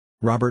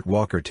Robert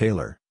Walker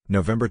Tayler,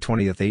 November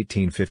 20,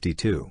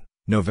 1852,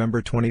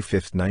 November 25,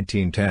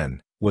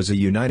 1910, was a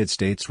United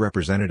States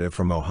Representative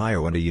from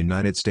Ohio and a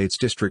United States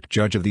District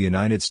Judge of the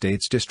United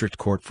States District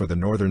Court for the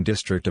Northern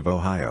District of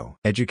Ohio.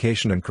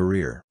 Education and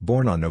career.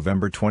 Born on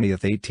November 20,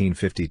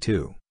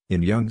 1852,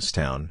 in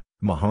Youngstown,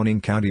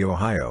 Mahoning County,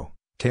 Ohio,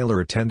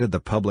 Tayler attended the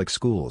public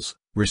schools,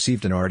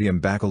 received an Art.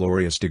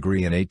 Baccalaureate degree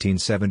in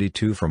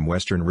 1872 from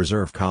Western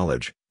Reserve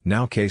College,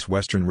 now Case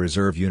Western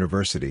Reserve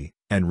University,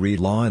 and read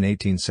law in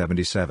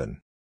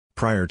 1877.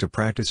 Prior to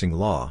practicing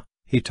law,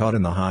 he taught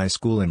in the high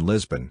school in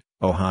Lisbon,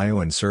 Ohio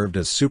and served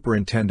as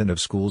superintendent of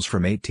schools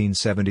from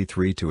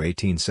 1873 to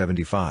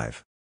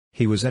 1875.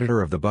 He was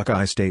editor of the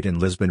Buckeye State in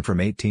Lisbon from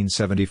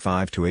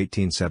 1875 to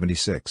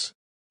 1876.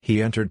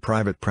 He entered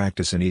private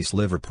practice in East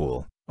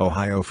Liverpool,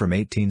 Ohio from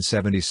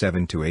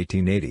 1877 to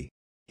 1880.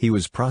 He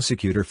was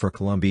prosecutor for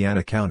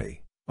Columbiana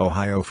County,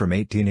 Ohio from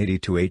 1880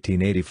 to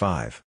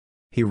 1885.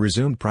 He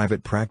resumed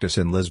private practice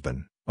in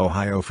Lisbon,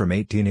 Ohio from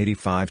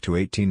 1885 to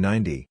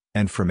 1890,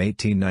 and from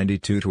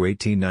 1892 to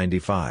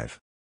 1895.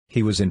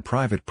 He was in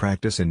private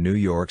practice in New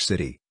York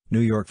City, New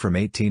York from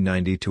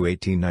 1890 to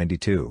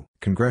 1892.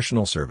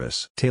 Congressional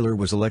service. Tayler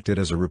was elected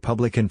as a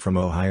Republican from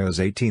Ohio's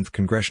 18th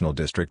Congressional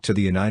District to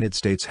the United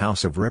States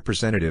House of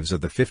Representatives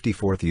of the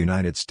 54th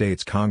United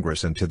States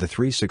Congress and to the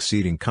three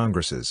succeeding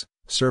Congresses,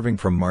 serving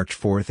from March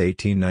 4,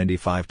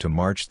 1895 to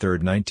March 3,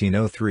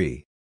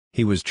 1903.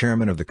 He was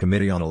chairman of the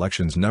Committee on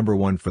Elections No.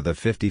 1 for the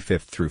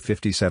 55th through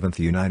 57th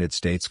United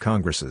States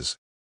Congresses.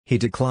 He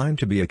declined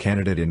to be a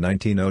candidate in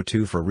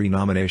 1902 for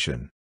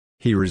renomination.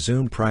 He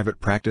resumed private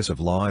practice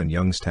of law in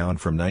Youngstown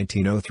from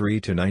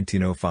 1903 to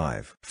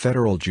 1905.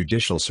 Federal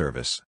Judicial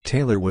Service.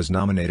 Tayler was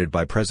nominated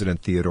by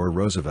President Theodore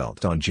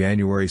Roosevelt on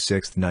January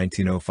 6,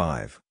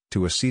 1905,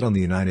 to a seat on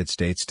the United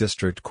States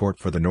District Court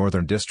for the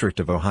Northern District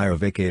of Ohio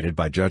vacated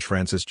by Judge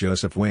Francis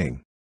Joseph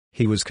Wing.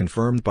 He was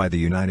confirmed by the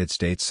United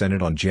States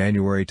Senate on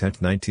January 10,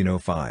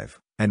 1905,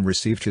 and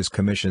received his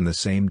commission the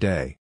same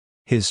day.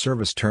 His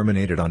service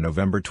terminated on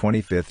November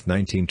 25,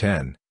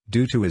 1910,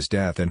 due to his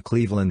death in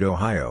Cleveland,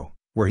 Ohio,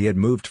 where he had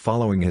moved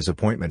following his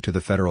appointment to the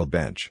federal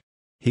bench.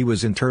 He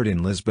was interred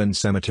in Lisbon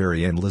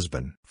Cemetery in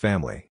Lisbon.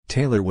 Family.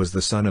 Tayler was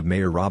the son of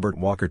Mayor Robert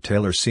Walker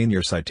Tayler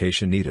Sr.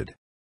 Citation needed.